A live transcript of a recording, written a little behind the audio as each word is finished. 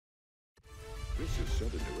This is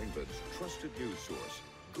Southern New England's trusted news source,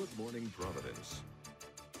 Good Morning Providence.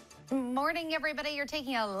 Morning, everybody. You're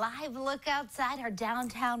taking a live look outside our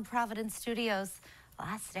downtown Providence studios.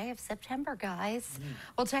 Last day of September, guys.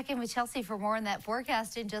 We'll check in with Chelsea for more on that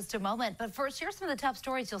forecast in just a moment. But first, here's some of the top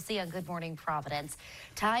stories you'll see on Good Morning Providence.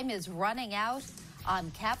 Time is running out on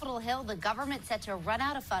Capitol Hill. The government set to run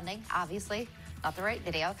out of funding. Obviously, not the right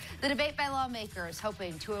video. The debate by lawmakers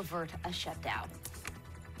hoping to avert a shutdown.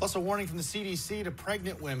 Plus, a warning from the CDC to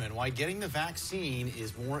pregnant women why getting the vaccine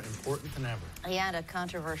is more important than ever. And a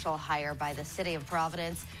controversial hire by the city of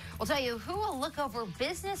Providence. We'll tell you who will look over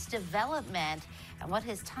business development and what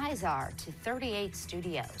his ties are to 38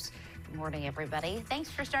 studios. Good morning, everybody. Thanks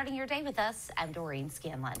for starting your day with us. I'm Doreen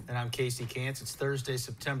Scanlon. And I'm Kantz. It's Thursday,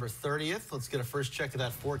 September 30th. Let's get a first check of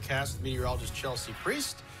that forecast with meteorologist Chelsea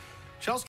Priest. Chelsea,